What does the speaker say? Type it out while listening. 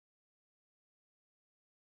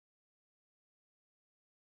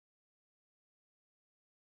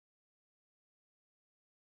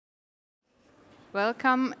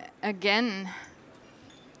Welcome again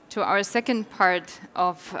to our second part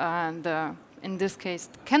of in this case,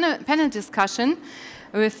 panel discussion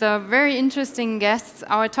with very interesting guests.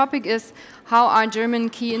 Our topic is how are German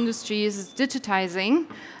key industries digitizing?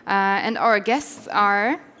 And our guests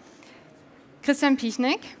are Christian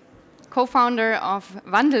Piechnick, co-founder of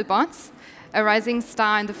Wandelbots, a rising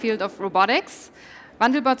star in the field of robotics.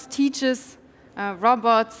 Wandelbots teaches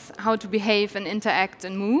robots how to behave and interact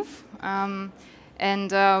and move.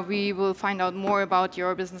 And we will find out more about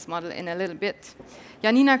your business model in a little bit.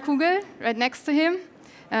 Janina Kugel, right next to him.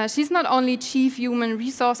 She's not only Chief Human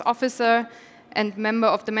Resource Officer and member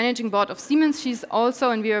of the Managing Board of Siemens, she's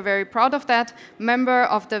also, and we are very proud of that, member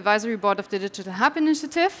of the Advisory Board of the Digital Hub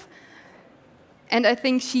Initiative. And I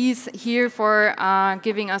think she's here for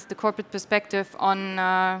giving us the corporate perspective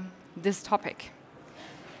on this topic.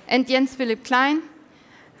 And Jens-Philipp Klein,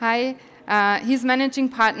 hi. He's managing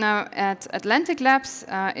partner at Atlantic Labs,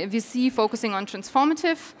 a VC focusing on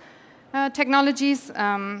transformative technologies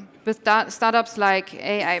with startups like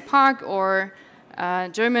AI Park or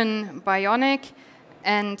German Bionic.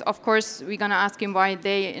 And of course, we're going to ask him why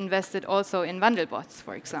they invested also in Wandelbots,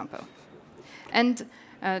 for example. And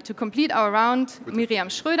to complete our round, Miriam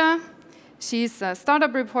Schröder. She's a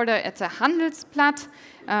startup reporter at the Handelsblatt.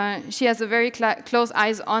 She has a very close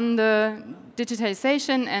eyes on the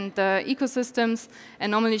digitalization and the ecosystems,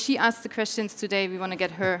 and normally she asks the questions. Today we want to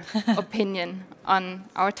get her opinion on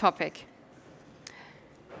our topic.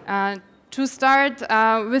 To start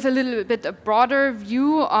with a little bit a broader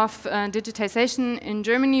view of digitization in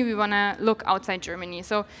Germany, we want to look outside Germany.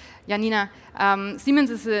 So, Janina,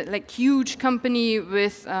 Siemens is a huge company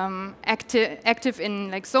with active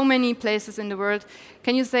in so many places in the world.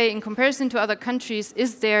 Can you say, in comparison to other countries,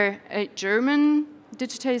 is there a German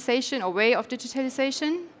digitalization or way of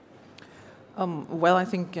digitalization? Well, I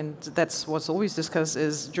think, and that's what's always discussed,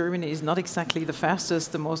 is Germany is not exactly the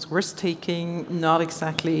fastest, the most risk-taking, not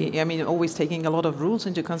exactly, I mean, always taking a lot of rules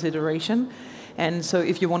into consideration. And so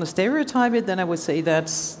if you want to stereotype it, then I would say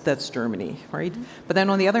that's Germany, right? Mm-hmm. But then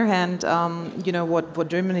on the other hand, you know, what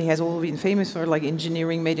Germany has always been famous for, like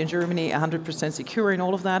engineering made in Germany, 100% secure and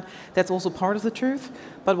all of that, that's also part of the truth.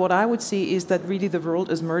 But what I would see is that really the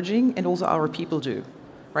world is merging, and also our people do.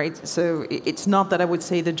 Right, so it's not that I would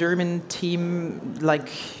say the German team,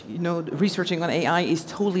 researching on AI is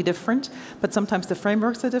totally different, but sometimes the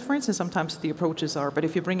frameworks are different and sometimes the approaches are. But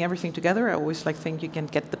if you bring everything together, I always think you can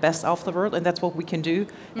get the best out of the world, and that's what we can do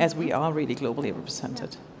as we are really globally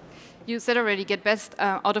represented. You said already get best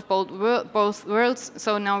out of both worlds.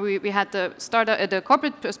 So now we had the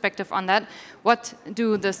corporate perspective on that. What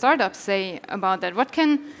do the startups say about that? What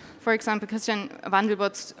can, for example, Christian,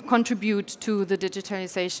 Wandelbots contribute to the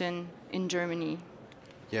digitalization in Germany?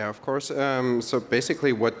 Yeah, of course. So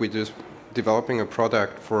basically what we do is developing a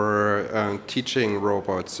product for teaching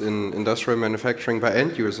robots in industrial manufacturing by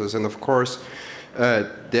end users. And of course,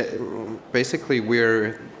 basically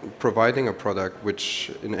we're providing a product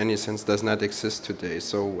which in any sense does not exist today.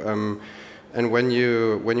 So and when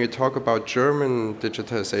you talk about German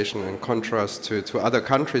digitization in contrast to other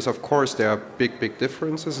countries, of course there are big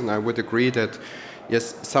differences, and I would agree that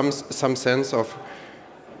yes, some sense of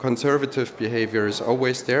conservative behavior is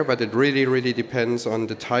always there, but it really depends on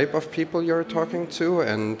the type of people you're talking to,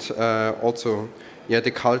 and also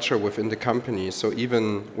the culture within the company. So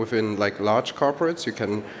even within large corporates, you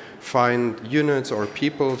can find units or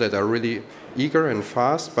people that are really eager and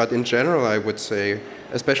fast, but in general I would say,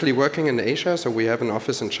 especially working in Asia, so we have an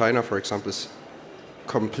office in China, for example, is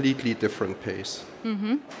completely different pace.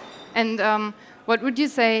 Mm-hmm. And what would you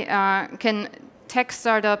say can tech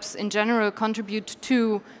startups in general contribute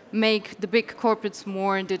to make the big corporates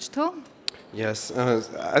more digital? Yes,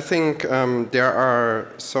 I think there are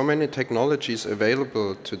so many technologies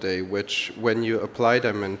available today which, when you apply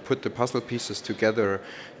them and put the puzzle pieces together,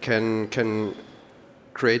 can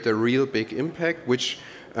create a real big impact, which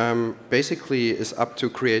basically is up to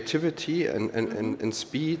creativity and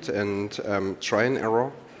speed and try and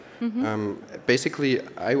error. Mm-hmm. Basically,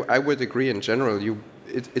 I would agree in general,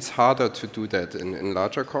 it's harder to do that in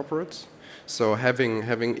larger corporates. So having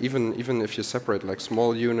even if you separate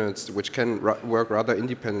small units which can work rather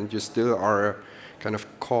independent, you still are kind of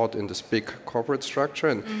caught in this big corporate structure.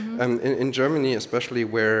 And in Germany, especially,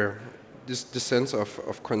 where this sense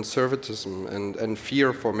of conservatism and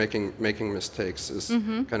fear for making mistakes is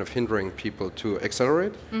kind of hindering people to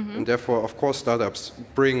accelerate. And therefore, of course, startups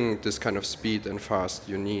bring this kind of speed and fast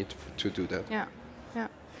you need to do that. Yeah.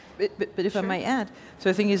 But if I may add, so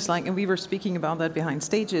the thing is, like, and we were speaking about that behind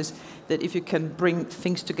stages, that if you can bring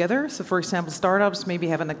things together, so for example, startups maybe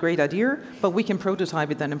having a great idea, but we can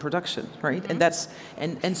prototype it then in production, right? And that's,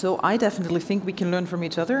 and so I definitely think we can learn from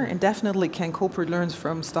each other, and definitely can corporate learn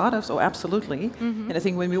from startups, oh, absolutely. And I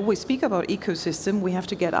think when we always speak about ecosystem, we have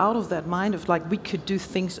to get out of that mind of like, we could do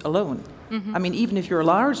things alone. I mean, even if you're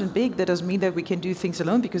large and big, that doesn't mean that we can do things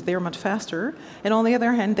alone because they're much faster. And on the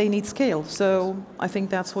other hand, they need scale. So I think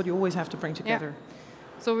that's what you always have to bring together.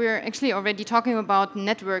 Yeah. So we're actually already talking about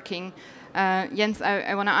networking. Jens,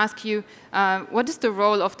 I want to ask you, what is the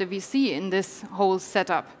role of the VC in this whole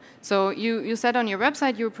setup? So you said on your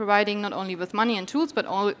website you're providing not only with money and tools, but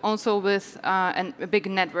also with a big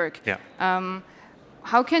network. Yeah.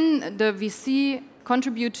 How can the VC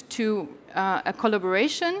contribute to a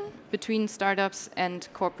collaboration between startups and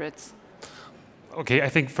corporates? Okay, I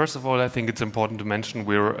think first of all, I think it's important to mention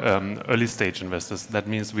we're early stage investors. That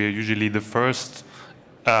means we're usually the first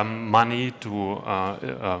money to,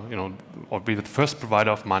 or be the first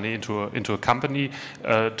provider of money into a company.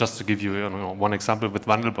 Just to give you, one example with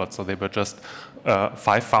Wandelbot. So they were just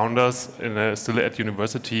 5 founders still at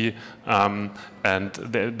university, and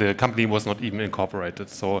the company was not even incorporated.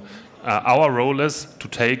 So our role is to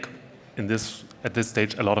take at this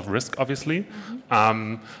stage a lot of risk, obviously,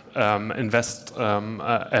 invest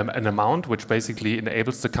an amount which basically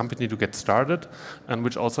enables the company to get started, and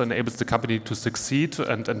which also enables the company to succeed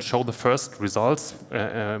and show the first results.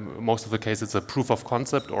 Most of the cases, it's a proof of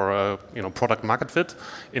concept or a product market fit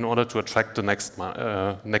in order to attract the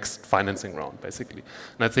next financing round, basically.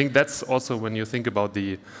 And I think that's also when you think about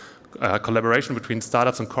the collaboration between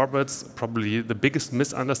startups and corporates, probably the biggest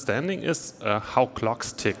misunderstanding is how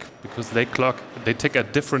clocks tick, because they tick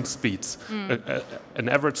at different speeds. An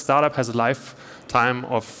average startup has a lifetime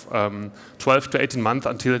of 12 to 18 months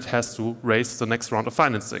until it has to raise the next round of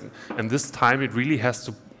financing. And this time it really has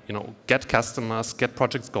to get customers, get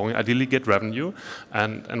projects going, ideally get revenue.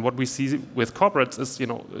 And what we see with corporates is,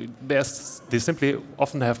 they simply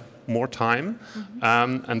often have more time,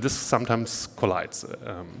 and this sometimes collides.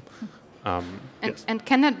 Yes. And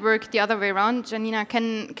can that work the other way around, Janina?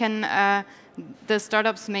 Can the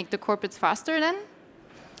startups make the corporates faster then?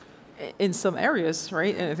 In some areas,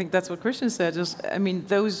 right? And I think that's what Christian said. It's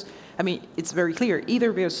very clear.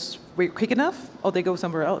 Either we're quick enough, or they go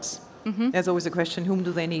somewhere else. There's always a question: whom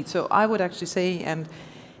do they need? So I would actually say,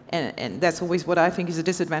 and that's always what I think is a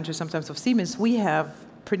disadvantage sometimes of Siemens. We have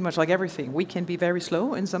pretty much like everything. We can be very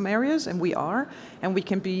slow in some areas, and we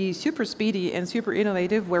can be super speedy and super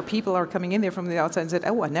innovative, where people are coming in there from the outside and said,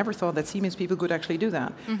 oh, I never thought that Siemens people could actually do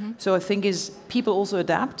that. So I think people also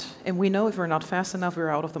adapt, and we know if we're not fast enough, we're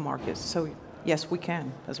out of the market. So yes, we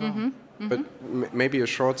can as well. But maybe a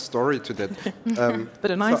short story to that.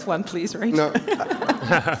 But a nice one, please, right? No.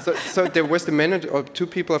 So there was two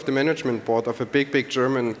people of the management board of a big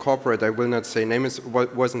German corporate. I will not say name.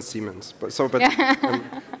 Wasn't Siemens.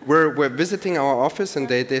 We're visiting our office, and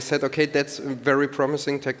they said, okay, that's a very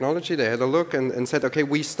promising technology. They had a look and said, okay,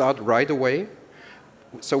 we start right away.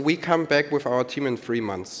 So we come back with our team in 3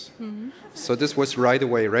 months. So this was right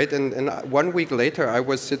away, right? And 1 week later, I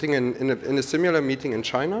was sitting in a similar meeting in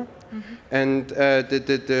China, and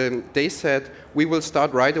they said, we will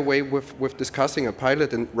start right away with discussing a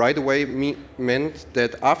pilot, and right away meant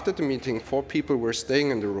that after the meeting, 4 people were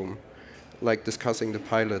staying in the room, like discussing the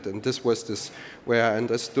pilot. And this was where I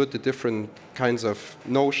understood the different kinds of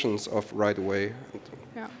notions of right away.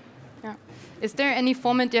 Yeah. Is there any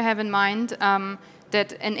format you have in mind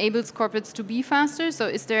that enables corporates to be faster? So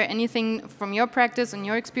is there anything from your practice and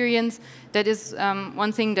your experience that is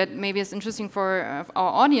one thing that maybe is interesting for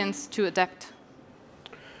our audience to adapt?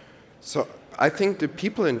 So I think the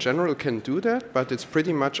people in general can do that, but it's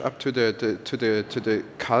pretty much up to the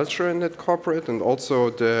culture in that corporate, and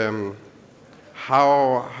also the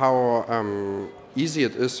how easy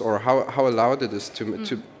it is, or how allowed it is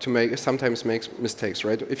to sometimes make mistakes,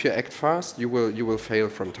 right? If you act fast, you will fail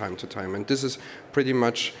from time to time, and this is pretty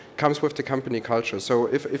much comes with the company culture. So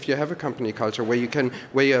if you have a company culture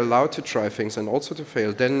where you're allowed to try things and also to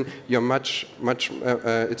fail, then you're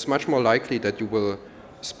it's much more likely that you will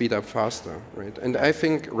speed up faster, right? And I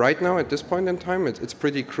think right now at this point in time, it's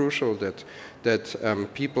pretty crucial that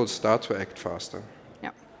people start to act faster.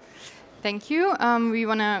 Thank you. We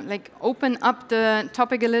want to open up the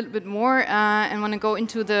topic a little bit more and want to go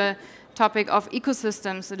into the topic of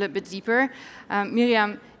ecosystems a little bit deeper.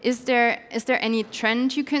 Miriam, is there any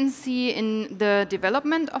trend you can see in the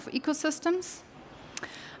development of ecosystems?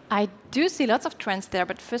 I do see lots of trends there,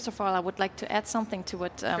 but first of all, I would like to add something to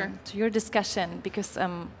what to your discussion, because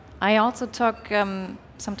I also talk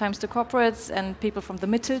sometimes to corporates and people from the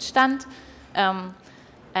Mittelstand.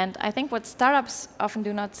 And I think what startups often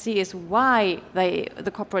do not see is why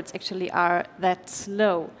the corporates actually are that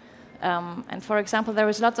slow. And for example, there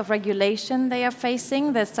is lots of regulation they are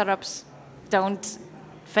facing that startups don't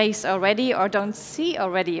face already or don't see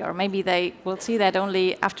already, or maybe they will see that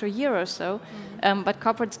only after a year or so. But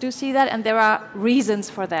corporates do see that, and there are reasons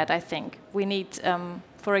for that, I think. We need,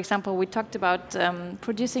 for example, we talked about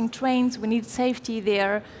producing trains, we need safety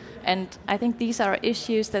there, and I think these are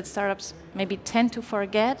issues that startups maybe tend to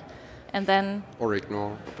forget, and then... Or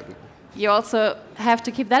ignore. You also have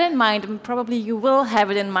to keep that in mind, and probably you will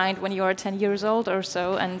have it in mind when you are 10 years old or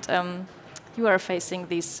so, and you are facing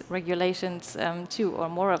these regulations too, or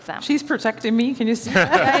more of them. She's protecting me. Can you see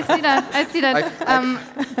that? Yeah, I see that. I see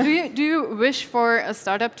that. Do you wish for a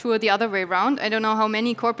startup tour the other way around? I don't know how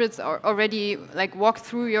many corporates are already like walked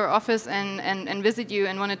through your office and visit you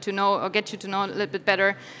and wanted to know or get you to know a little bit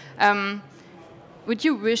better. Would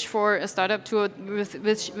you wish for a startup tour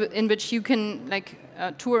in which you can like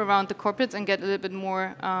tour around the corporates and get a little bit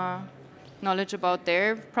more knowledge about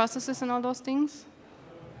their processes and all those things?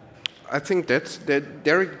 I think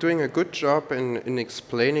they're doing a good job in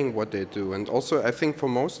explaining what they do, and also I think for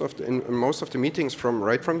most of the meetings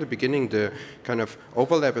right from the beginning, the kind of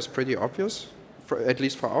overlap is pretty obvious. At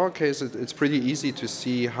least for our case, it's pretty easy to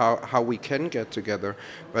see how we can get together.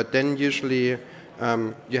 But then usually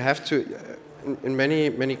you have to. In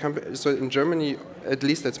many companies, so in Germany, at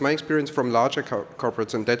least that's my experience from larger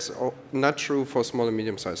corporates, and that's not true for small and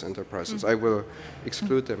medium-sized enterprises. I will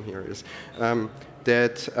exclude them here.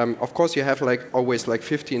 Of course, you have always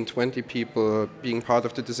 15, 20 people being part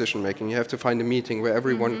of the decision making. You have to find a meeting where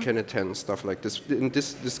everyone can attend, stuff like this. And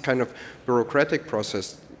this kind of bureaucratic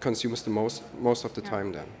process consumes the most of the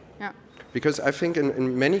time then. Yeah. Because I think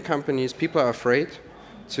in many companies, people are afraid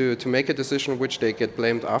to make a decision which they get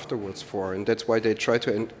blamed afterwards for, and that's why they try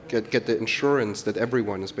to get the insurance that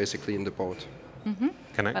everyone is basically in the boat.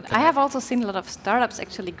 I have also seen a lot of startups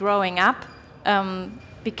actually growing up,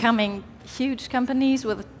 becoming huge companies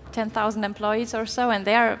with 10,000 employees or so, and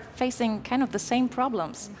they are facing kind of the same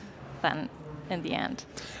problems then in the end.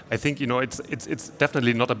 I think it's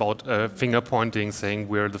definitely not about finger pointing, saying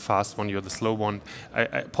we're the fast one, you're the slow one.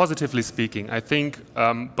 Positively speaking, I think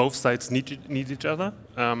both sides need each other,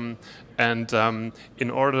 and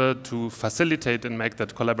in order to facilitate and make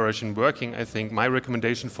that collaboration working, I think my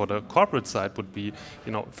recommendation for the corporate side would be,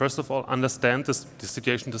 first of all, understand the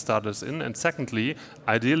situation the startup is in, and secondly,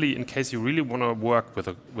 ideally, in case you really want to work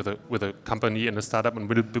with a company and a startup and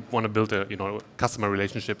want to build a customer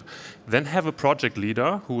relationship, then have a project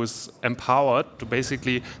leader who is empowered to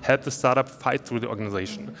basically help the startup fight through the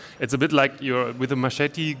organization. It's a bit like you're with a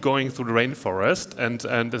machete going through the rainforest, and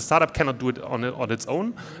the startup cannot do it on its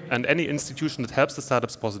own, and any institution that helps the startup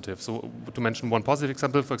is positive. So to mention one positive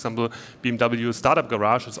example, for example, BMW Startup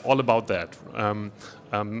Garage is all about that.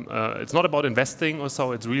 It's not about investing or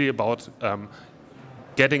so, it's really about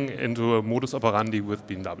getting into a modus operandi with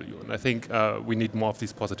BMW. And I think we need more of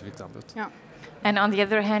these positive examples. Yeah. And on the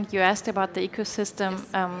other hand, you asked about the ecosystem.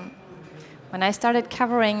 Yes. When I started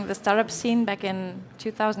covering the startup scene back in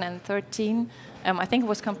 2013, I think it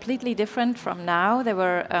was completely different from now. There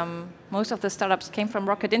were most of the startups came from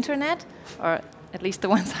Rocket Internet, or at least the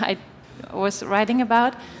ones I was writing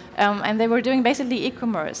about, and they were doing basically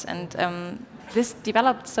e-commerce. And this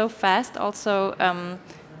developed so fast. Also,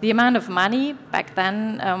 the amount of money back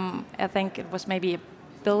then, I think it was maybe €1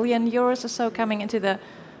 billion or so coming into the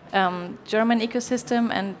German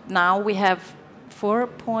ecosystem, and now we have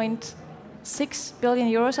 4.6 billion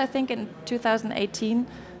euros, I think, in 2018.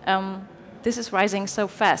 This is rising so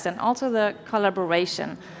fast, and also the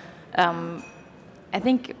collaboration. I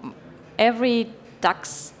think every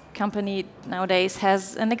DAX company nowadays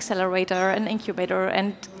has an accelerator, an incubator,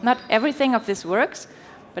 and not everything of this works.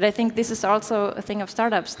 But I think this is also a thing of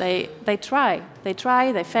startups. They try,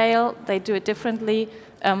 they fail, they do it differently,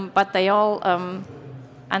 but they all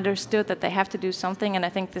understood that they have to do something, and I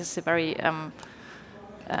think this is a very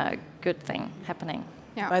good thing happening.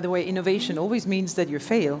 Yeah. By the way, innovation always means that you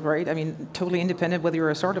fail, right? I mean, totally independent whether you're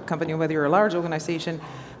a startup company or whether you're a large organization.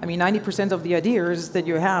 I mean, 90% of the ideas that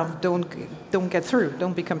you have don't get through,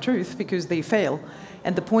 don't become truth because they fail.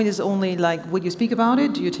 And the point is only like, when you speak about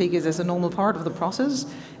it, do you take it as a normal part of the process?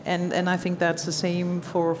 And I think that's the same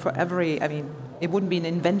for every, I mean, it wouldn't be an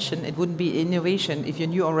invention, it wouldn't be innovation if you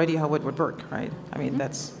knew already how it would work, right? I mean,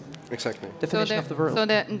 that's exactly definition of the world. So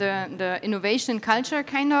the innovation culture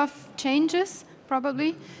kind of changes,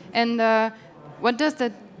 probably. And what does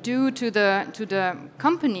that do to the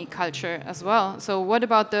company culture as well? So what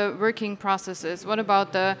about the working processes? What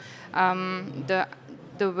about the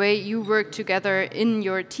the way you work together in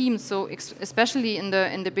your team. So especially in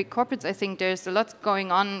the big corporates, I think there's a lot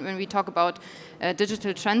going on when we talk about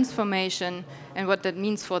digital transformation and what that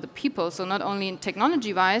means for the people. So not only in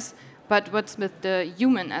technology-wise, but what's with the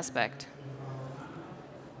human aspect.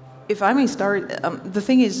 If I may start, the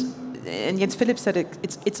thing is, and Jens-Philipp said it,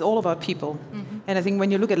 it's all about people. And I think when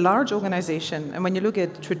you look at large organization and when you look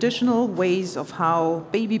at traditional ways of how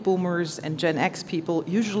baby boomers and Gen X people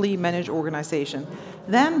usually manage organization,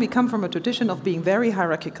 then we come from a tradition of being very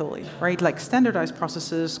hierarchically, right? Like standardized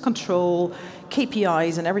processes, control,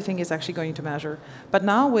 KPIs, and everything is actually going to measure. But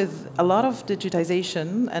now with a lot of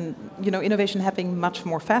digitization and innovation happening much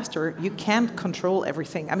more faster, you can't control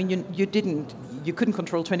everything. I mean, you couldn't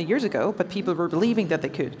control 20 years ago, but people were believing that they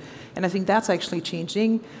could. And I think that's actually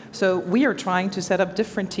changing. So we are trying to set up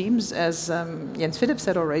different teams, as Jens-Philipp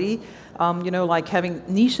said already, like having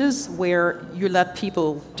niches where you let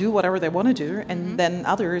people do whatever they want to do, and then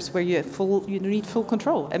others where you need full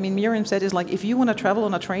control. I mean, Miriam said is like, if you want to travel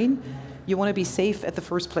on a train, you want to be safe at the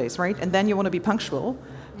first place, right? And then you want to be punctual.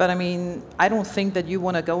 But I mean, I don't think that you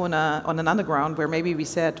want to go on an underground where maybe we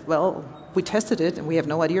said, well, we tested it and we have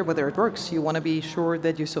no idea whether it works. You want to be sure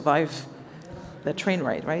that you survive that train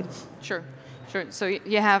ride, right? Sure. So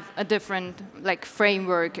you have a different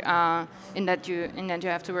framework in that you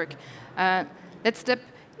have to work. Let's step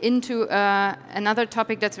into another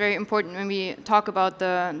topic that's very important when we talk about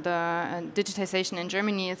the digitization in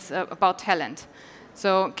Germany. It's about talent.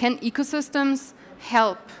 So can ecosystems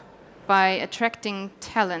help by attracting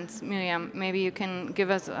talents? Miriam, maybe you can give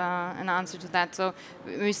us an answer to that. So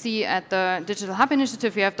we see at the Digital Hub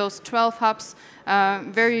initiative, we have those 12 hubs,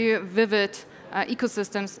 very vivid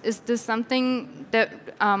ecosystems. Is this something that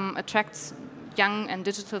attracts young and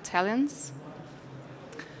digital talents?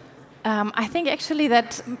 I think actually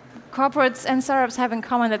that corporates and startups have in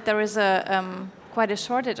common that there is quite a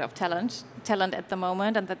shortage of talent at the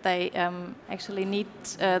moment, and that they actually need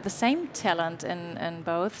the same talent in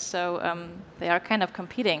both. So they are kind of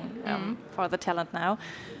competing for the talent now.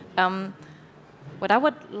 What I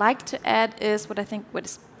would like to add is what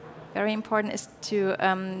is very important is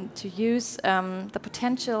to use the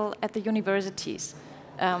potential at the universities,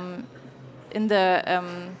 in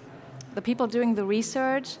the people doing the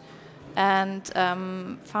research and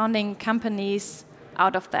founding companies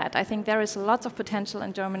out of that. I think there is lots of potential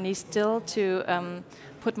in Germany still to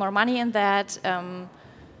put more money in that,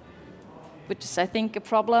 which is, I think, a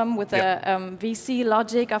problem with the VC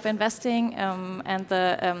logic of investing and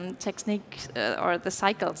the technique or the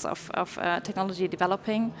cycles of technology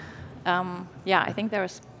developing. I think there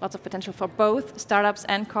is lots of potential for both startups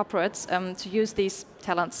and corporates to use these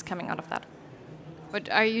talents coming out of that. What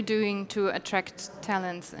are you doing to attract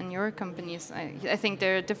talents in your companies? I think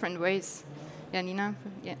there are different ways. Janina,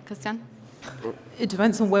 Christian? It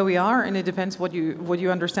depends on where we are, and it depends what you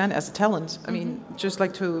understand as talent. I mean, just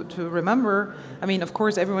like to remember, I mean, of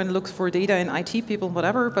course, everyone looks for data and IT people,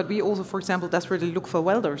 whatever, but we also, for example, desperately look for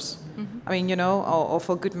welders. I mean, or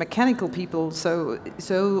for good mechanical people. So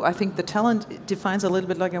I think the talent defines a little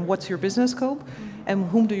bit like, and what's your business scope, and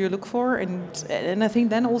whom do you look for, and I think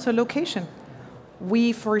then also location.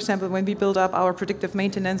 We, for example, when we build up our predictive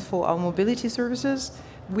maintenance for our mobility services,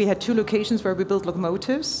 we had 2 locations where we built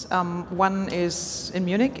locomotives. One is in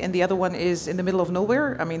Munich and the other one is in the middle of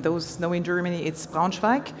nowhere. I mean, those know in Germany, it's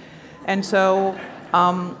Braunschweig. And so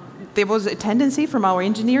there was a tendency from our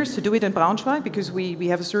engineers to do it in Braunschweig because we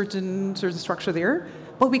have a certain structure there.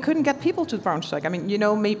 But we couldn't get people to Braunschweig. I mean,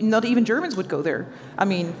 maybe not even Germans would go there. I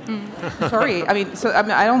mean, sorry. I mean,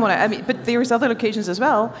 I don't want to. I mean, but there's other locations as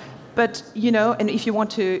well. But and if you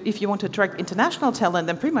want to attract international talent,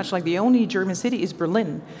 then pretty much like the only German city is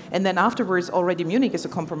Berlin, and then afterwards already Munich is a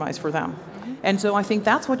compromise for them. And so I think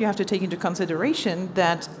that's what you have to take into consideration.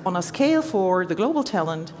 That on a scale for the global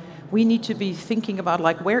talent, we need to be thinking about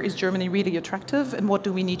like where is Germany really attractive and what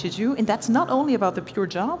do we need to do. And that's not only about the pure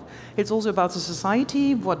job; it's also about the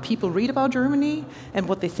society, what people read about Germany, and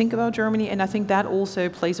what they think about Germany. And I think that also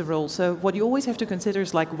plays a role. So what you always have to consider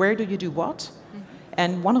is like where do you do what.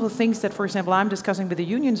 And one of the things that, for example, I'm discussing with the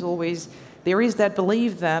unions always, there is that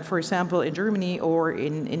belief that, for example, in Germany or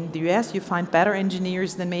in the US, you find better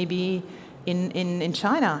engineers than maybe in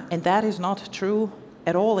China. And that is not true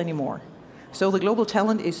at all anymore. So the global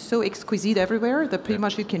talent is so exquisite everywhere that pretty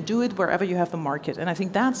much you can do it wherever you have the market. And I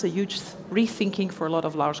think that's a huge rethinking for a lot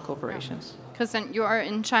of large corporations. Christian, you are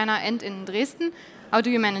in China and in Dresden. How do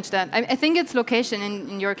you manage that? I think it's location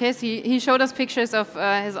in your case. He showed us pictures of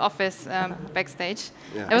his office backstage.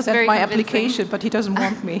 Yeah. That was very my application, but he doesn't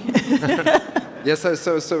want me. Yes.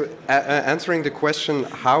 So answering the question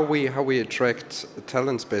how we attract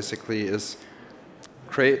talents basically is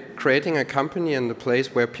creating a company and a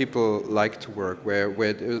place where people like to work,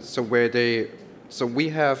 so we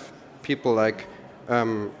have people like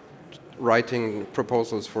writing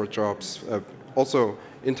proposals for jobs, also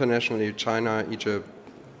internationally, China, Egypt,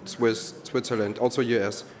 Switzerland, also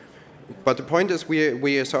US. But the point is,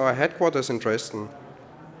 we saw our headquarters in Dresden,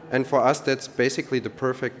 and for us, that's basically the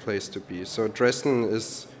perfect place to be. So Dresden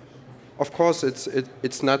is, of course,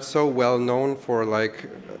 it's not so well known for like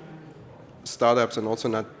startups and also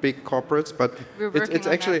not big corporates, but it's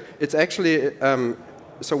actually.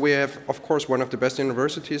 So we have, of course, one of the best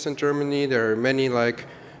universities in Germany. There are many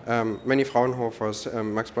many Fraunhofers,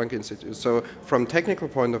 Max Planck Institute. So from technical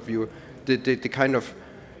point of view, the kind of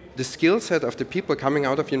the skill set of the people coming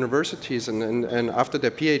out of universities and after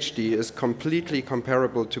their PhD is completely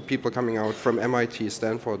comparable to people coming out from MIT,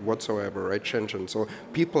 Stanford, whatsoever, right, Shenzhen. So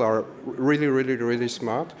people are really, really, really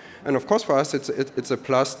smart. And of course for us it's a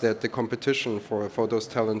plus that the competition for those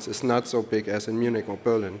talents is not so big as in Munich or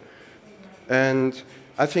Berlin. And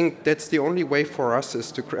I think that's the only way for us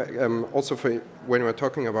is to, also for when we're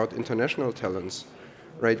talking about international talents,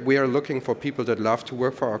 right? We are looking for people that love to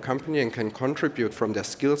work for our company and can contribute from their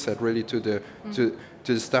skill set really to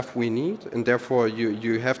the stuff we need. And therefore,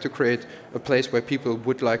 you have to create a place where people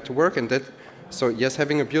would like to work. And that, so yes,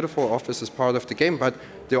 having a beautiful office is part of the game. But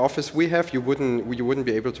the office we have, you wouldn't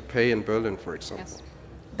be able to pay in Berlin, for example. Yes.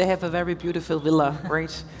 They have a very beautiful villa,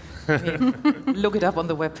 right? Look it up on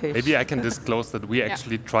the webpage. Maybe I can disclose that we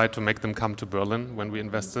actually tried to make them come to Berlin when we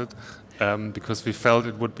invested, because we felt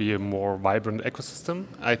it would be a more vibrant ecosystem.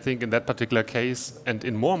 I think in that particular case, and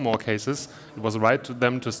in more and more cases, it was right to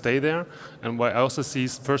them to stay there. And I also see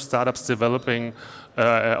first startups developing,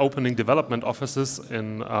 opening development offices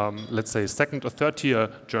in, let's say, second or third tier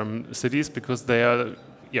German cities, because they are.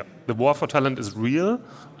 Yeah, the war for talent is real,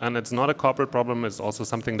 and it's not a corporate problem. It's also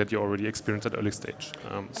something that you already experienced at early stage.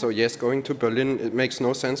 So yes, going to Berlin, it makes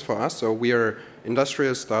no sense for us. So we are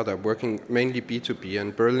industrial startup working mainly B2B.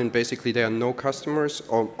 And Berlin, basically, there are no customers,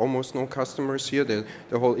 or almost no customers here. The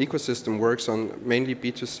whole ecosystem works on mainly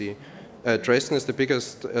B2C. Dresden is the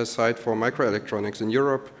biggest site for microelectronics in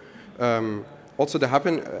Europe. Also, the hub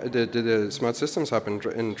the Smart Systems Hub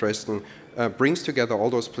in Dresden brings together all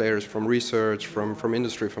those players from research, from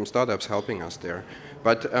industry, from startups helping us there.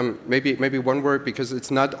 But maybe one word, because it's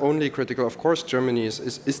not only critical. Of course, Germany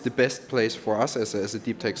is the best place for us as a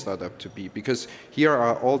deep tech startup to be, because here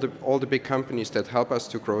are all the big companies that help us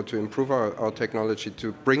to grow, to improve our technology,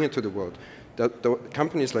 to bring it to the world. The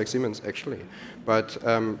companies like Siemens, actually. But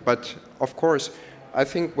of course, I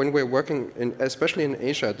think when we're working, especially in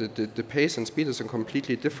Asia, the pace and speed is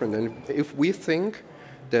completely different. And if we think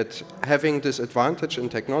that having this advantage in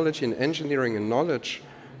technology and engineering and knowledge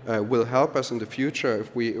will help us in the future,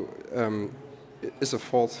 if we is a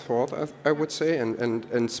false thought, I would say,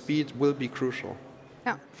 and speed will be crucial.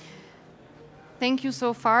 Yeah. Thank you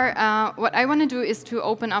so far. What I want to do is to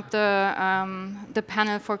open up the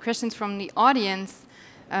panel for questions from the audience.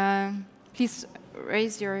 Please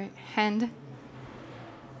raise your hand.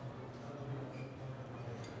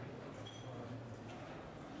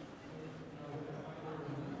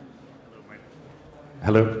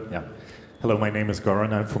 Hello. Yeah. Hello, my name is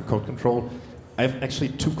Goran. I'm from Code Control. I have actually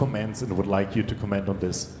 2 comments and would like you to comment on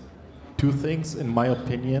this. 2 things, in my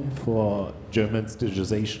opinion, for Germany's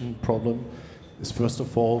digitization problem is, first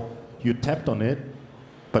of all, you tapped on it,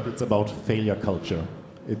 but it's about failure culture.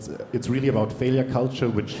 It's really about failure culture,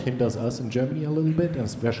 which hinders us in Germany a little bit, and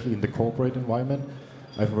especially in the corporate environment.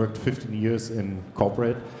 I've worked 15 years in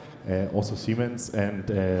corporate, also Siemens,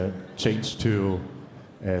 and changed to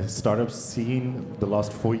startup scene the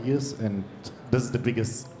last 4 years, and this is the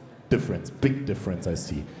biggest difference, big difference I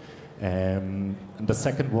see. And the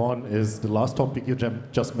second one is the last topic you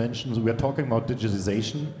just mentioned. We are talking about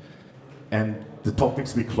digitization, and the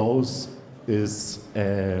topics we close is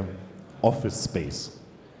office space.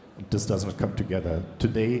 This doesn't come together.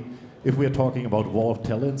 Today, if we are talking about war of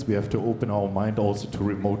talents, we have to open our mind also to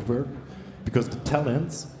remote work, because the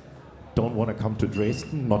talents don't want to come to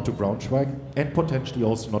Dresden, not to Braunschweig, and potentially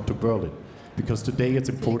also not to Berlin. Because today it's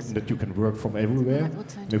important that you can work from everywhere.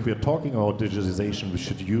 And if we are talking about digitization, we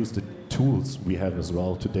should use the tools we have as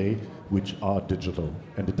well today, which are digital.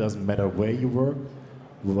 And it doesn't matter where you work,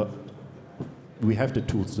 we have the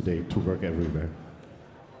tools today to work everywhere.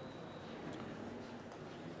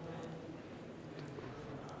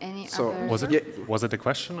 So was it a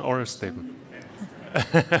question or a statement?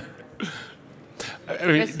 I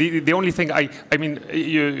mean, the only thing I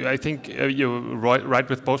think you're right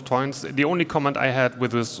with both points. The only comment I had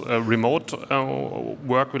with this remote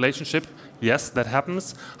work relationship, yes, that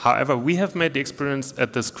happens. However, we have made the experience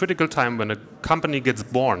at this critical time when a company gets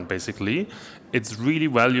born, basically, it's really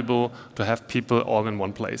valuable to have people all in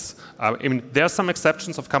one place. I mean, there are some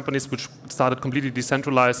exceptions of companies which started completely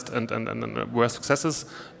decentralized and were successes.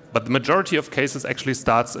 But the majority of cases actually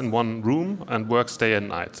starts in one room and works day and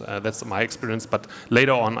night. That's my experience, but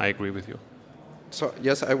later on I agree with you. So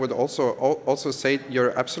yes, I would also say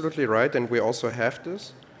you're absolutely right, and we also have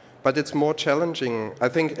this. But it's more challenging. I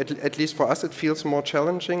think at least for us it feels more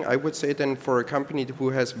challenging, I would say, than for a company who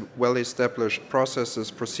has well-established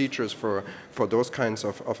processes, procedures for those kinds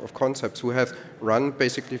of concepts, who have run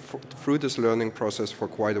basically through this learning process for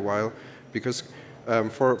quite a while. Because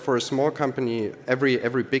for a small company,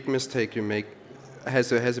 every big mistake you make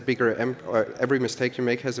has a bigger every mistake you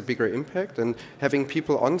make has a bigger impact, and having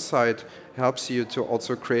people on site helps you to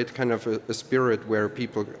also create kind of a spirit where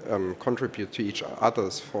people contribute to each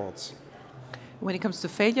other's thoughts. When it comes to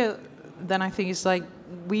failure, then I think it's like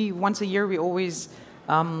once a year we always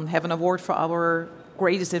have an award for our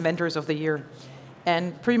greatest inventors of the year,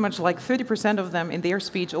 and pretty much like 30% of them in their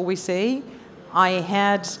speech always say, I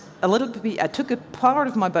took a part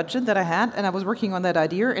of my budget that I had, and I was working on that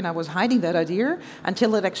idea, and I was hiding that idea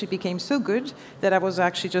until it actually became so good that I was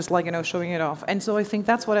actually just showing it off. And so I think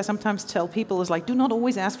that's what I sometimes tell people is like, do not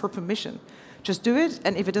always ask for permission. Just do it,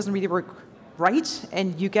 and if it doesn't really work right,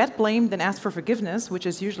 and you get blamed, then ask for forgiveness, which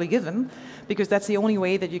is usually given, because that's the only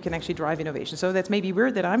way that you can actually drive innovation. So that's maybe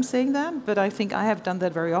weird that I'm saying that, but I think I have done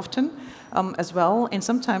that very often as well. And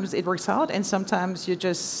sometimes it works out, and sometimes you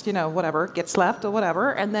just, whatever, get slapped or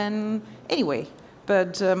whatever, and then anyway.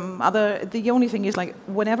 But the only thing is, like,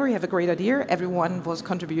 whenever you have a great idea, everyone was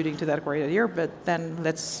contributing to that great idea, but then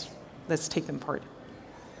let's take them apart.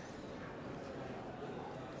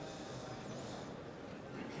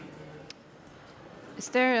 Is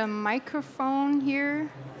there a microphone here?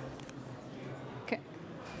 Okay.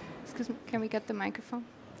 Excuse me, can we get the microphone?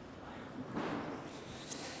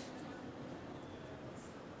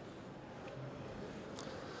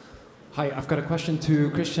 Hi, I've got a question to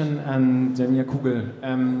Christian and Janina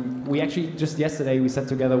Kugel. We actually, just yesterday, we sat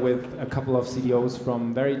together with a couple of CDOs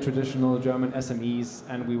from very traditional German SMEs,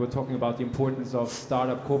 and we were talking about the importance of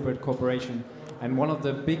startup corporate cooperation. And one of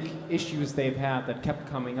the big issues they've had that kept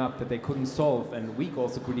coming up that they couldn't solve, and we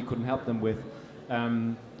also really couldn't help them with,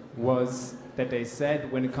 was that they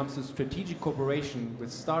said when it comes to strategic cooperation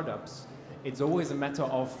with startups, it's always a matter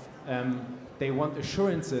of they want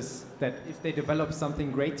assurances that if they develop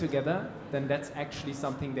something great together, then that's actually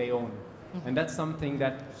something they own. Mm-hmm. And that's something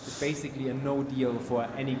that is basically a no deal for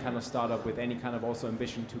any kind of startup with any kind of also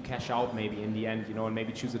ambition to cash out maybe in the end, and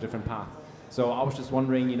maybe choose a different path. So I was just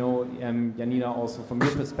wondering, Janina, also from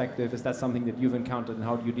your perspective, is that something that you've encountered, and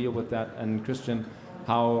how do you deal with that? And Christian,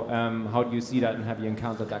 how do you see that, and have you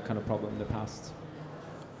encountered that kind of problem in the past?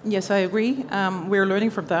 Yes, I agree. We're learning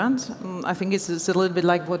from that. I think it's a little bit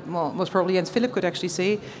like what most probably Jens-Philipp could actually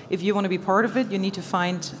say. If you want to be part of it, you need to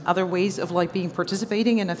find other ways of being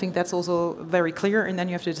participating, and I think that's also very clear. And then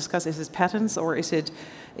you have to discuss: is it patents, or is it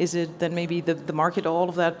then maybe the market, or all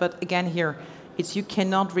of that? But again, here. You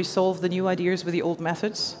cannot resolve the new ideas with the old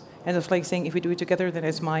methods. And it's like saying, if we do it together, then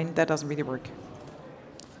it's mine. That doesn't really work.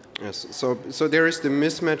 Yes, so there is the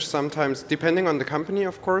mismatch sometimes, depending on the company,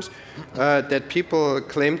 of course, that people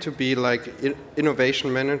claim to be like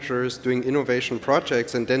innovation managers doing innovation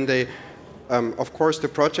projects, and then they, of course,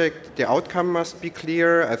 the outcome must be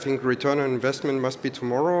clear. I think return on investment must be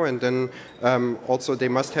tomorrow, and then also they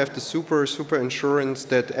must have the super insurance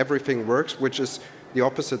that everything works, which is the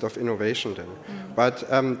opposite of innovation then. Mm.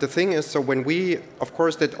 But the thing is, so when we, of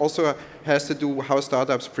course, that also has to do how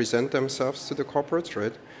startups present themselves to the corporates,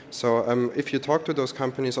 right? So if you talk to those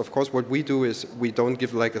companies, of course, what we do is we don't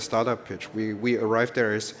give like a startup pitch. We arrive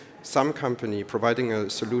there as some company providing a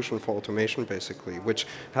solution for automation, basically, which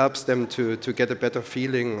helps them to get a better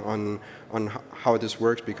feeling on how this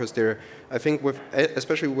works. Because I think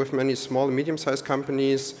especially with many small and medium-sized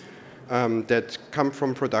companies, that come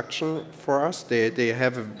from production for us. They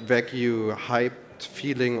have a vague, hyped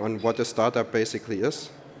feeling on what a startup basically is.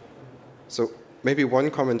 So maybe one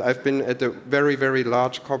comment. I've been at a very, very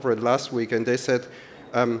large corporate last week, and they said,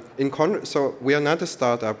 so we are not a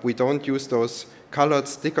startup. We don't use those colored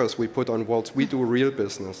stickers we put on walls. We do real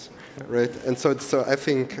business, right? And so I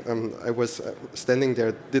think I was standing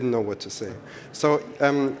there, didn't know what to say. So,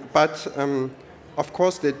 of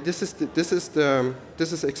course, this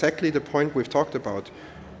is exactly the point we've talked about.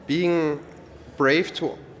 Being brave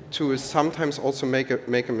to to sometimes also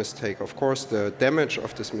make a mistake. Of course, the damage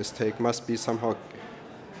of this mistake must be somehow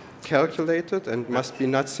calculated and must be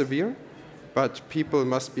not severe, but people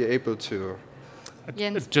must be able to.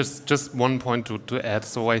 Jens. Just one point to add.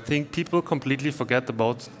 So I think people completely forget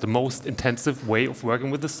about the most intensive way of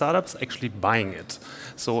working with the startups, actually buying it.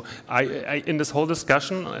 So I in this whole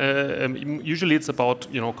discussion, usually it's about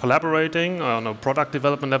collaborating on a product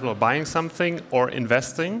development level or buying something or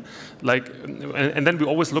investing. And then we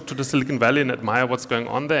always look to the Silicon Valley and admire what's going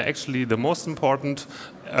on there. Actually, the most important,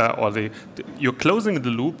 you're closing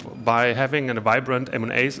the loop by having a vibrant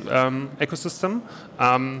M&A ecosystem.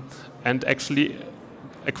 And actually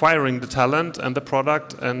acquiring the talent and the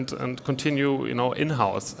product and continue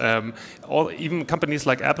in-house. Even companies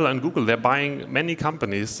like Apple and Google, they're buying many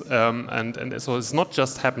companies, and so it's not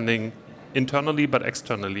just happening internally but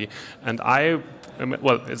externally. And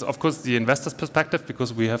it's of course the investor's perspective,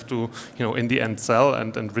 because we have to in the end sell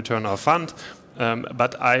and return our fund.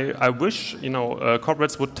 But I wish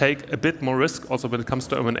corporates would take a bit more risk also when it comes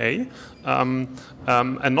to M&A,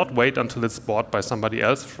 and not wait until it's bought by somebody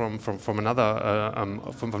else from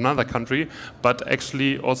another country, but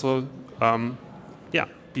actually also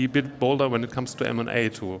be a bit bolder when it comes to M&A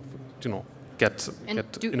to get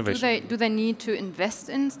innovation. Do they need to invest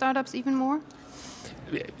in startups even more?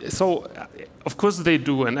 So of course they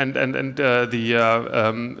do,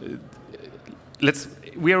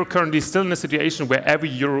 we are currently still in a situation where every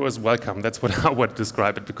euro is welcome. That's what I would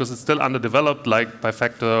describe it, because it's still underdeveloped, like by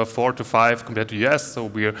factor 4 to 5 compared to US.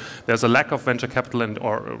 So there's a lack of venture capital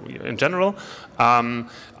in general.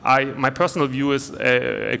 My personal view is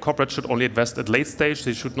a corporate should only invest at late stage.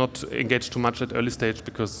 They should not engage too much at early stage,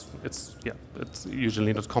 because it's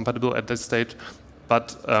usually not compatible at this stage.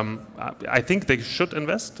 But I think they should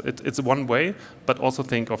invest. It's one way, but also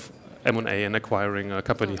think of M&A and acquiring a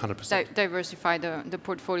company 100%. Diversify the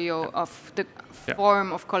portfolio of the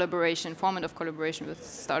format of collaboration with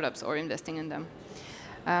startups or investing in them.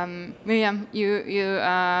 Miriam, you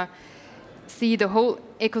see the whole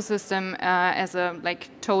ecosystem as a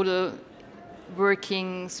total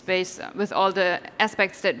working space with all the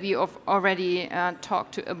aspects that we have already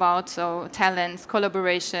talked about, so talents,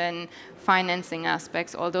 collaboration, financing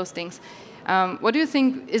aspects, all those things. What do you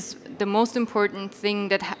think is the most important thing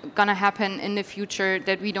that gonna happen in the future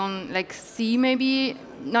that we don't see, maybe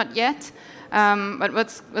not yet, but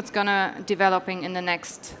what's gonna developing in the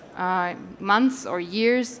next months or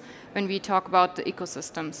years when we talk about the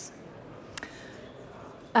ecosystems?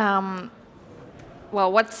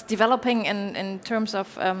 Well, what's developing in terms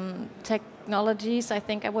of technologies, I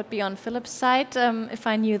think I would be on Philipp's side if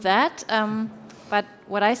I knew that. But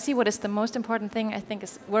what I see, what is the most important thing, I think,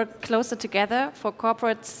 is work closer together for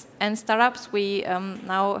corporates and startups. We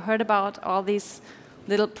now heard about all these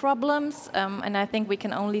little problems, and I think we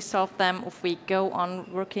can only solve them if we go on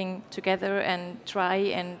working together and try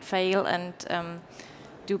and fail and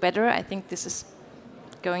do better. I think this is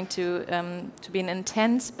going to be an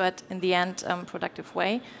intense, but in the end, productive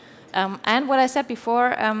way. And what I said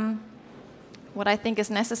before, what I think is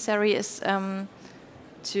necessary is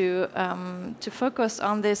to focus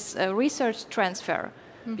on this research transfer,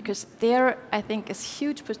 because there I think is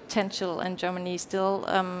huge potential in Germany still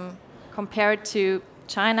compared to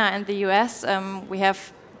China and the US. We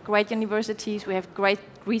have great universities, we have great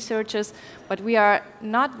researchers, but we are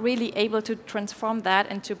not really able to transform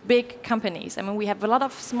that into big companies. I mean, we have a lot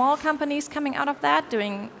of small companies coming out of that,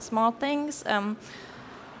 doing small things,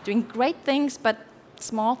 doing great things, but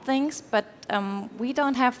small things, but we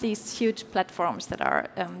don't have these huge platforms that are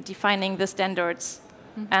defining the standards.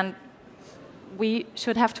 And we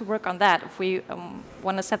should have to work on that if we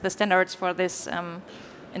want to set the standards for this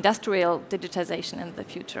industrial digitization in the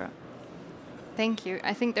future. Thank you.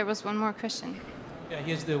 I think there was one more question. Yeah,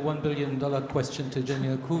 here's the $1 billion question to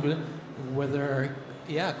Janina Kugel, whether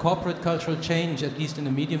corporate cultural change, at least in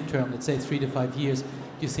the medium term, let's say 3 to 5 years, do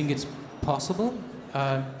you think it's possible?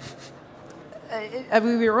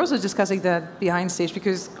 We were also discussing that behind stage,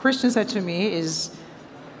 because Christian said to me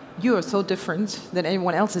you are so different than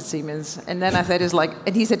anyone else at Siemens. And then I said,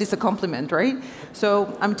 and he said it's a compliment, right?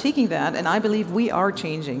 So I'm taking that, and I believe we are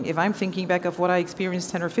changing. If I'm thinking back of what I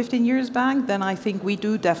experienced 10 or 15 years back, then I think we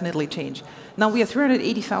do definitely change. Now we have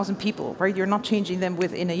 380,000 people, right? You're not changing them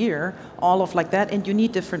within a year, all of that, and you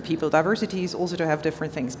need different people. Diversity is also to have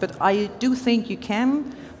different things. But I do think you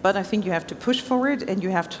can, but I think you have to push for it, and you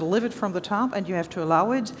have to live it from the top, and you have to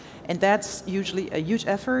allow it. And that's usually a huge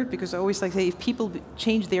effort, because I always say if people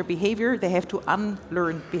change their behavior, they have to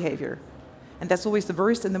unlearn behavior. And that's always the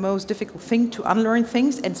worst and the most difficult thing, to unlearn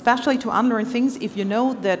things, and especially to unlearn things if you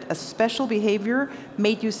know that a special behavior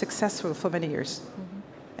made you successful for many years.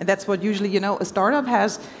 And that's what usually, you know, a startup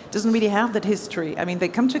doesn't really have that history. I mean, they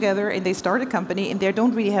come together and they start a company and they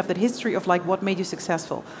don't really have that history of like what made you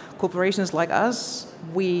successful. Corporations like us,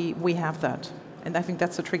 we have that. And I think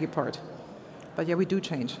that's the tricky part. But yeah, we do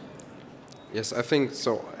change. Yes, I think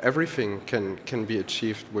so. Everything can be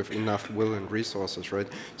achieved with enough will and resources, right?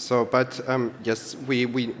 So, but yes, we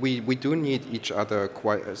do need each other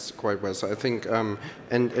quite well. So I think, and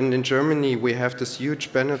in Germany we have this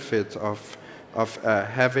huge benefit of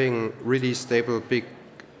having really stable big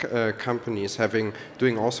companies,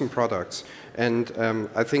 doing awesome products, and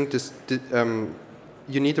I think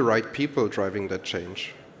you need the right people driving that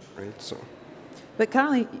change, right? So. But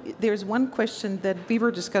Karolin, there's one question that we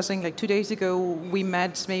were discussing like 2 days ago. We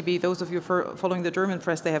met, maybe those of you following the German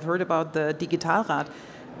press, they have heard about the Digitalrat.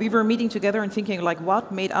 We were meeting together and thinking like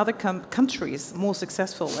what made other countries more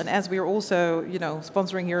successful. And as we are also, you know,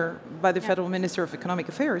 sponsoring here by the Federal Minister of Economic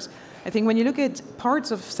Affairs, I think when you look at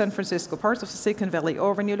parts of San Francisco, parts of the Silicon Valley,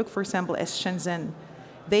 or when you look, for example, at Shenzhen,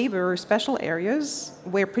 they were special areas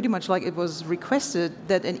where pretty much like it was requested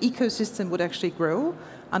that an ecosystem would actually grow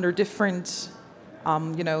under different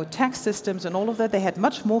you know, tax systems and all of that. They had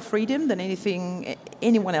much more freedom than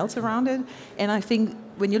anyone else around it. And I think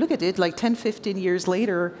when you look at it, like 10, 15 years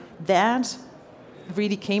later, that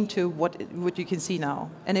really came to what you can see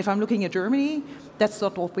now. And if I'm looking at Germany, that's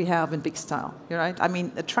not what we have in big style, right? I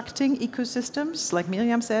mean, attracting ecosystems, like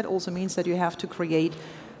Miriam said, also means that you have to create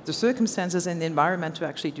the circumstances and the environment to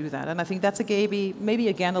actually do that. And I think that's maybe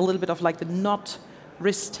again, a little bit of like the not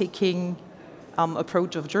risk-taking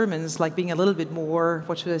approach of Germans, like being a little bit more,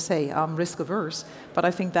 what should I say, risk-averse. But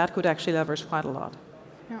I think that could actually leverage quite a lot.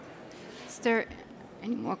 Yeah. Is there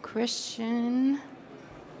any more question?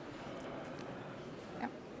 Yeah.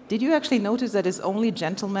 Did you actually notice that it's only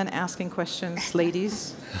gentlemen asking questions,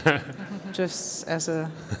 ladies? Just as a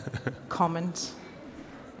comment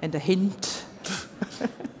and a hint.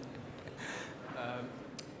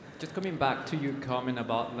 Just coming back to your comment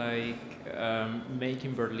about like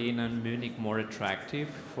making Berlin and Munich more attractive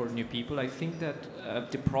for new people, I think that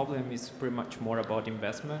the problem is pretty much more about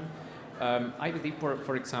investment. I believe,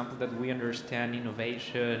 for example, that we understand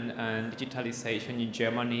innovation and digitalization in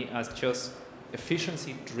Germany as just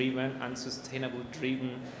efficiency-driven and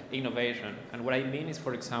sustainable-driven innovation. And what I mean is,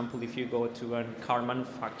 for example, if you go to a car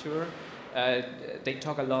manufacturer, they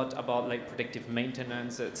talk a lot about like predictive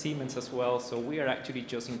maintenance, Siemens as well, so we are actually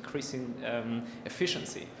just increasing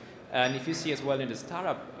efficiency. And if you see as well in the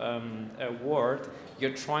startup world,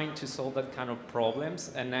 you're trying to solve that kind of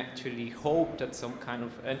problems and actually hope that some kind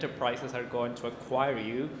of enterprises are going to acquire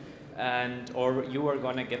you or you are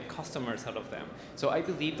going to get customers out of them. So I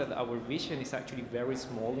believe that our vision is actually very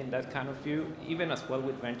small in that kind of view, even as well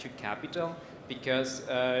with venture capital, because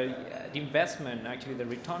the investment, actually the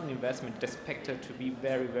return on investment is expected to be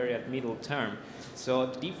very, very at middle term. So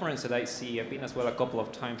the difference that I see, I've been as well a couple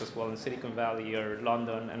of times as well in Silicon Valley or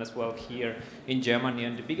London and as well here in Germany,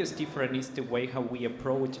 and the biggest difference is the way how we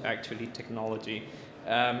approach actually technology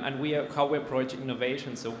and how we approach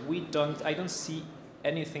innovation. So I don't see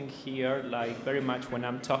anything here, like very much when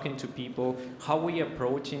I'm talking to people, how we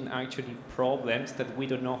approaching actually problems that we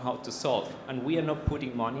don't know how to solve. And we are not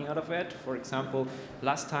putting money out of it. For example,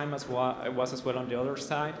 last time as well, I was as well on the other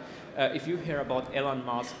side. If you hear about Elon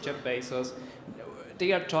Musk, Jeff Bezos,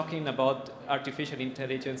 they are talking about artificial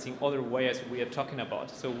intelligence in other ways we are talking about.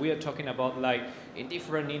 So we are talking about like in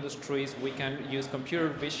different industries, we can use computer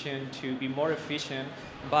vision to be more efficient.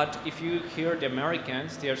 But if you hear the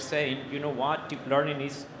Americans, they are saying, you know what, deep learning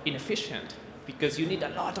is inefficient because you need a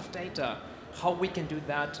lot of data. How we can do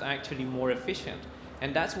that actually more efficient?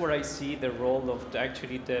 And that's where I see the role of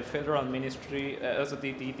actually the federal ministry, also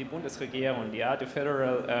the Bundesregierung, the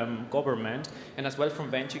federal government, and as well from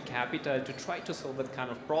venture capital to try to solve that kind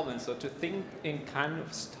of problem. So to think in kind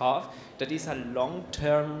of stuff that is a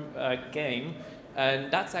long-term game, and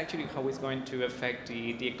that's actually how it's going to affect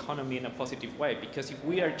the economy in a positive way. Because if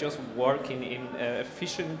we are just working in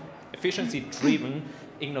efficiency-driven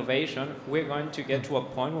innovation, we're going to get to a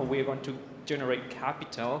point where we're going to generate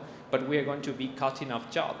capital, but we are going to be cutting off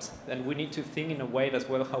jobs. And we need to think in a way as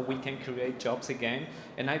well how we can create jobs again.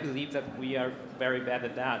 And I believe that we are very bad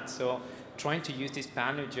at that. So trying to use this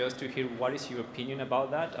panel just to hear what is your opinion about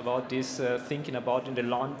that, about this thinking about in the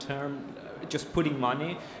long term, just putting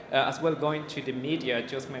money, as well going to the media,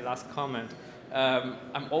 just my last comment.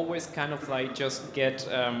 I'm always kind of like just get,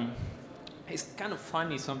 it's kind of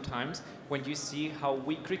funny sometimes when you see how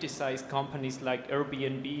we criticize companies like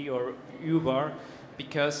Airbnb or Uber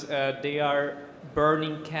because they are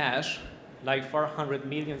burning cash like 400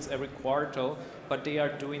 millions every quarter, but they are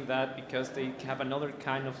doing that because they have another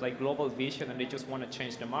kind of like global vision and they just want to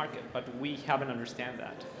change the market, but we haven't understand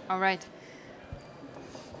that. All right.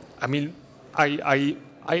 I mean, I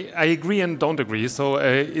agree and don't agree. So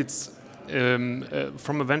it's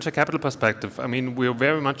from a venture capital perspective, I mean, we're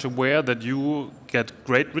very much aware that you get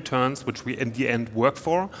great returns, which we in the end work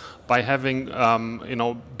for, by having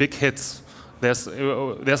big hits.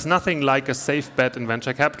 There's nothing like a safe bet in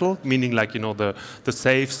venture capital, meaning like the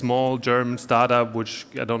safe small German startup which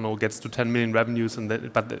I don't know gets to 10 million revenues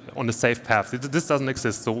but on the safe path. This doesn't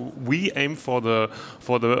exist. So we aim for the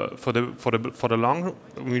long.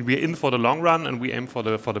 I mean, we're in for the long run and we aim for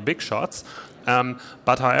the big shots.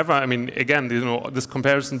 But however, I mean, again, this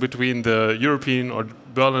comparison between the European or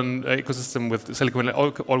Berlin ecosystem with Silicon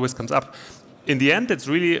Valley always comes up. In the end, it's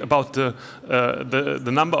really about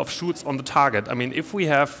the number of shoots on the target. I mean, if we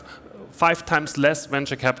have 5 times less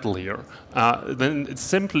venture capital here, then it's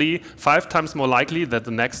simply 5 times more likely that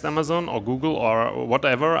the next Amazon or Google or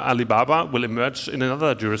whatever, Alibaba, will emerge in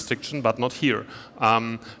another jurisdiction, but not here.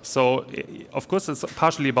 So, of course, it's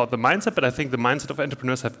partially about the mindset, but I think the mindset of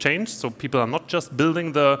entrepreneurs have changed. So people are not just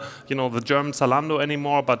building the German Zalando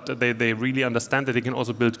anymore, but they really understand that they can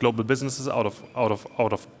also build global businesses out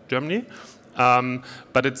of Germany.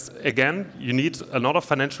 But it's again, you need a lot of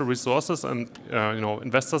financial resources and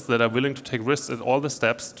investors that are willing to take risks at all the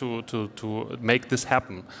steps to make this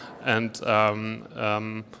happen. And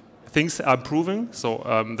things are improving, so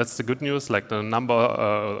that's the good news. Like the number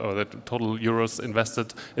or the total euros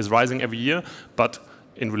invested is rising every year, but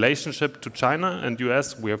in relationship to China and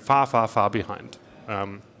US, we are far, far, far behind.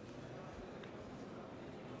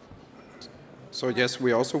 So yes,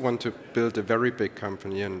 we also want to build a very big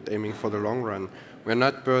company and aiming for the long run. We're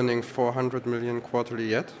not burning 400 million quarterly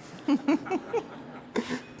yet.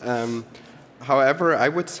 However, I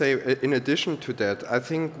would say in addition to that, I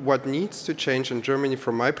think what needs to change in Germany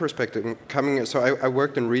from my perspective, I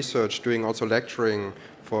worked in research, doing also lecturing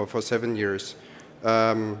for 7 years.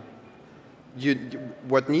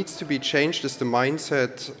 What needs to be changed is the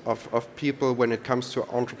mindset of people when it comes to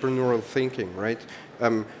entrepreneurial thinking, right?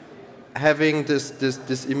 Having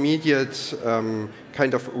this immediate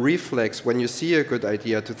kind of reflex when you see a good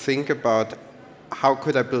idea to think about how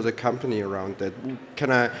could I build a company around that?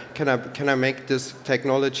 Can I make this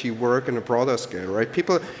technology work on a broader scale? Right?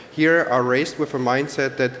 People here are raised with a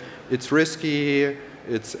mindset that it's risky,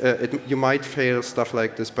 you might fail, stuff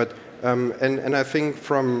like this. But and I think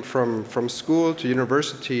from school to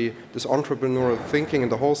university, this entrepreneurial thinking in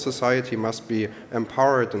the whole society must be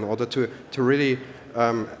empowered in order to really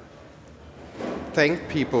thank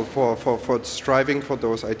people for striving for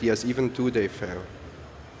those ideas, even though they fail.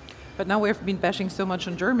 But now we've been bashing so much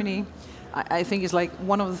on Germany. I think it's like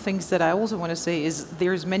one of the things that I also want to say is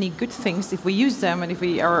there's many good things if we use them and if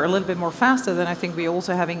we are a little bit more faster, then I think we're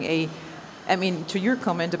also having I mean, to your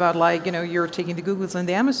comment about like, you're taking the Googles and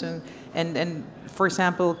the Amazon and for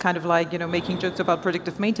example, kind of like, making jokes about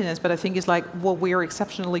predictive maintenance, but I think it's like what we are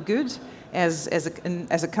exceptionally good as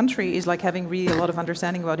a country is like having really a lot of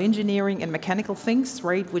understanding about engineering and mechanical things,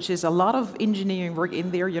 right? Which is a lot of engineering work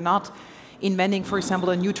in there. You're not inventing, for example,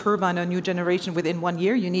 a new turbine or a new generation within 1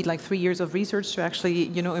 year. You need like 3 years of research to actually,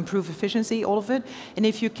 improve efficiency, all of it. And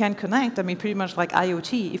if you can connect, I mean, pretty much like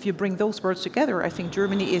IoT, if you bring those words together, I think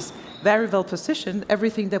Germany is very well positioned.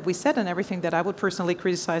 Everything that we said and everything that I would personally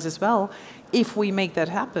criticize as well, if we make that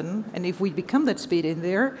happen and if we become that speed in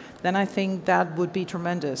there, then I think that would be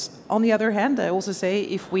tremendous. On the other hand, I also say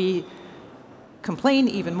if we complain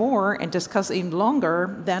even more and discuss even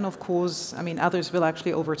longer, then of course, I mean, others will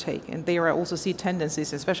actually overtake. And there I also see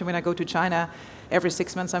tendencies, especially when I go to China, every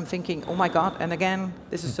 6 months I'm thinking, oh my God, and again,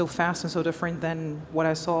 this is so fast and so different than what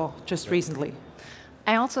I saw just recently.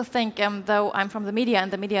 I also think, though I'm from the media and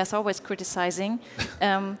the media is always criticizing,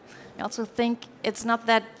 I also think it's not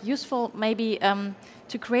that useful maybe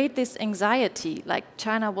to create this anxiety, like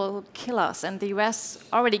China will kill us and the US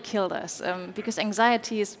already killed us, because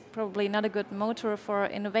anxiety is probably not a good motor for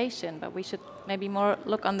innovation, but we should maybe more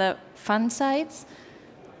look on the fun sides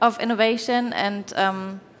of innovation and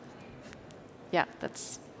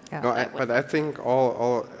that's... Yeah. No, but I think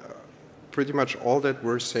pretty much all that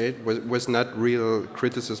were said was not real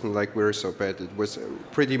criticism like we're so bad. It was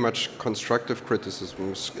pretty much constructive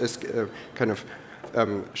criticism, kind of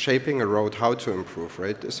shaping a road how to improve,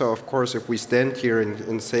 right? So of course, if we stand here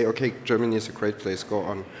and say, okay, Germany is a great place, go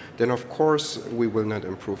on, then of course we will not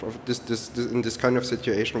improve. In this kind of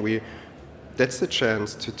situation, that's the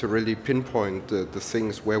chance to really pinpoint the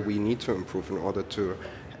things where we need to improve in order to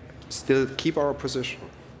still keep our position.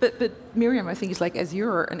 But Miriam, I think it's like, as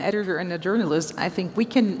you're an editor and a journalist, I think we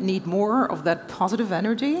can need more of that positive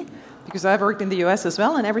energy, because I've worked in the US as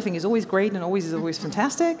well, and everything is always great and always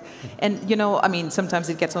fantastic. And, you know, I mean, sometimes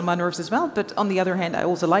it gets on my nerves as well, but on the other hand, I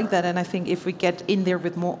also like that, and I think if we get in there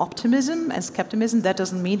with more optimism and skepticism, that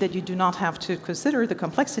doesn't mean that you do not have to consider the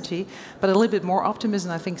complexity, but a little bit more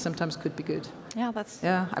optimism, I think, sometimes could be good. Yeah, that's...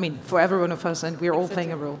 Yeah, I mean, for every one of us, and we're all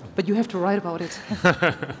playing a role. But you have to write about it.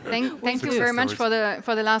 Thank you very much for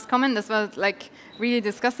the last comment. This was like really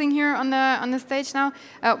discussing here on the stage now.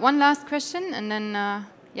 One last question, and then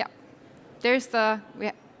yeah, there's the.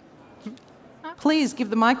 Please give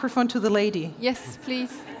the microphone to the lady. Yes,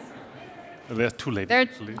 please. There are two ladies.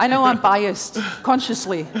 I know I'm biased,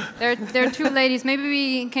 consciously. There are two ladies. Maybe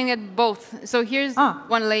we can get both. So here's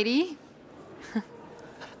one lady.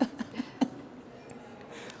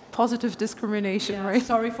 Positive discrimination, right?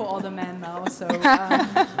 Sorry for all the men now. So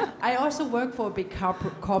I also work for a big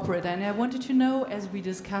corporate, and I wanted to know, as we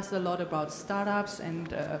discussed a lot about startups and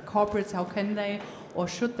corporates, how can they or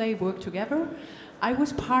should they work together? I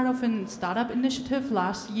was part of a startup initiative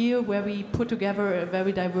last year where we put together a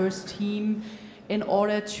very diverse team in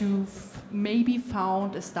order to maybe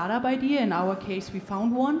found a startup idea. In our case, we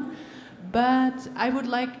found one. But I would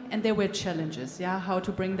like, and there were challenges, how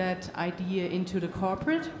to bring that idea into the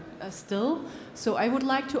corporate still. So I would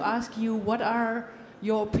like to ask you, what are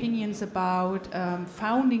your opinions about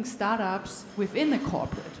founding startups within a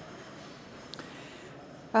corporate?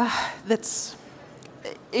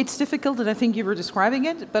 It's difficult, and I think you were describing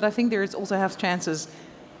it, but I think there also have chances.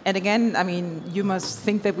 And again, I mean, you must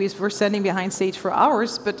think that we're standing behind stage for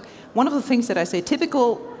hours, but one of the things that I say,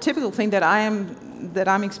 typical thing that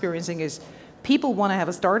I'm experiencing is people want to have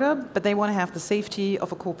a startup, but they want to have the safety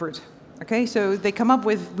of a corporate. Okay, so they come up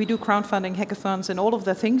with, we do crowdfunding, hackathons, and all of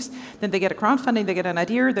the things. Then they get a crowdfunding, they get an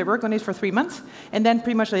idea, they work on it for 3 months, and then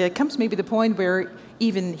pretty much it comes maybe the point where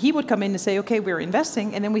even he would come in and say, okay, we're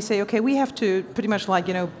investing, and then we say, okay, we have to pretty much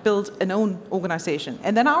build an own organization.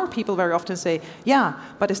 And then our people very often say, yeah,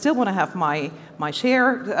 but I still want to have my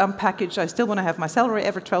share package, I still want to have my salary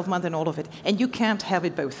every 12 months and all of it. And you can't have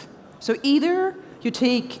it both. So either you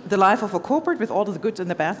take the life of a corporate with all of the good and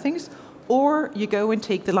the bad things, or you go and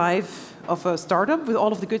take the life of a startup with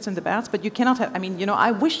all of the goods and the bads, but you cannot have, I mean,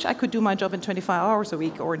 I wish I could do my job in 25 hours a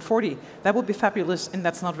week or in 40. That would be fabulous, and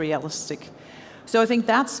that's not realistic. So I think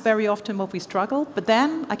that's very often what we struggle. But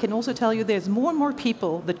then I can also tell you there's more and more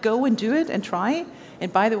people that go and do it and try.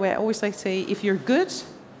 And by the way, I always like to say, if you're good,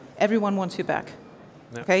 everyone wants you back.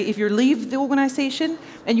 Yeah. Okay, if you leave the organization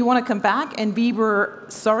and you want to come back and we were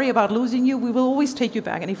sorry about losing you, we will always take you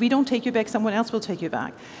back. And if we don't take you back, someone else will take you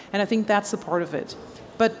back. And I think that's a part of it.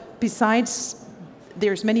 But besides,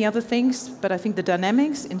 there's many other things, but I think the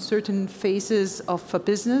dynamics in certain phases of a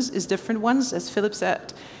business is different ones. As Philip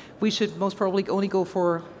said, we should most probably only go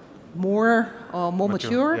for more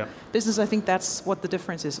mature business. I think that's what the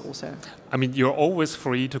difference is also. I mean, you're always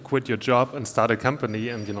free to quit your job and start a company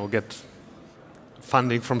and, get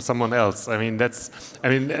funding from someone else. And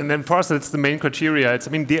then for us, it's the main criteria.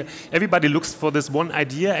 Everybody looks for this one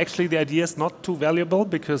idea. Actually, the idea is not too valuable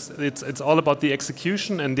because it's all about the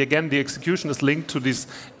execution. And again, the execution is linked to this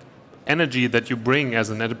energy that you bring as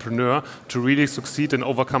an entrepreneur to really succeed and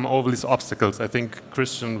overcome all these obstacles. I think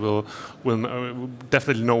Christian will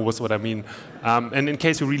definitely know what I mean. And in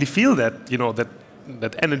case you really feel that,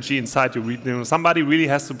 that energy inside you, somebody really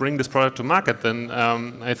has to bring this product to market, then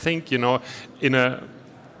I think, in a,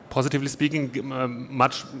 positively speaking,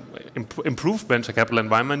 much improved venture capital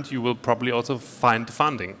environment, you will probably also find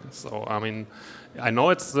funding. So, I know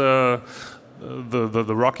it's the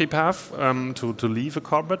rocky path to leave a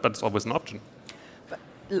corporate, but it's always an option.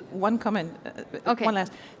 One comment, okay. One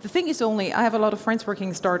last. The thing is I have a lot of friends working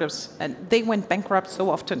in startups, and they went bankrupt so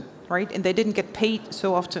often, right? And they didn't get paid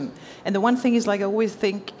so often. And the one thing is, I always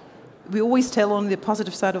think, we always tell only the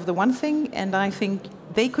positive side of the one thing, and I think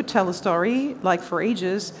they could tell a story, for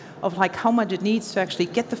ages, of how much it needs to actually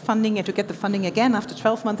get the funding and to get the funding again after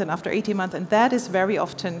 12 months and after 18 months, and that is very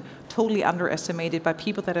often totally underestimated by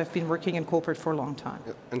people that have been working in corporate for a long time.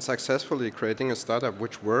 And successfully creating a startup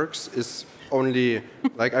which works is only,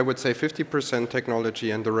 I would say, 50%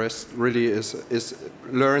 technology, and the rest really is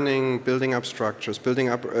learning, building up structures, building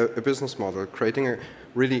up a business model, creating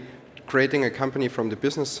a company from the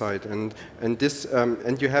business side, and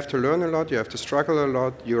you have to learn a lot, you have to struggle a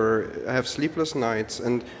lot, you have sleepless nights,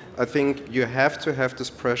 and I think you have to have this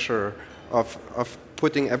pressure of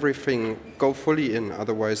putting everything, go fully in,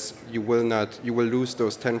 otherwise you will lose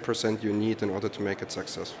those 10% you need in order to make it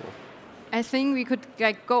successful. I think we could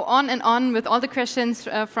go on and on with all the questions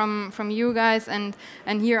from you guys and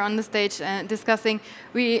here on the stage discussing.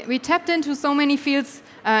 We tapped into so many fields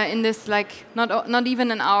in this not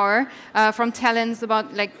even an hour, from talents about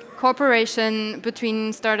cooperation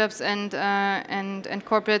between startups and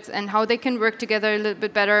corporates and how they can work together a little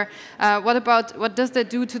bit better. What does that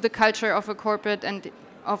do to the culture of a corporate and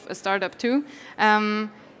of a startup too?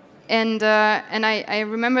 And I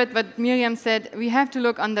remembered what Miriam said. We have to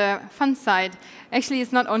look on the fun side. Actually,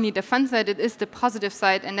 it's not only the fun side; it is the positive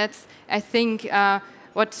side, and that's, I think,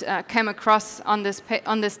 what came across on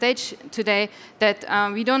the stage today.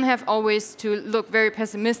 That we don't have always to look very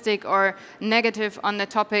pessimistic or negative on the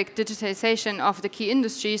topic digitization of the key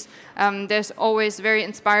industries. There's always very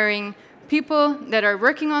inspiring people that are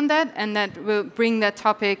working on that and that will bring that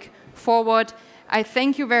topic forward. I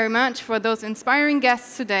thank you very much for those inspiring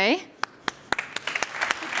guests today.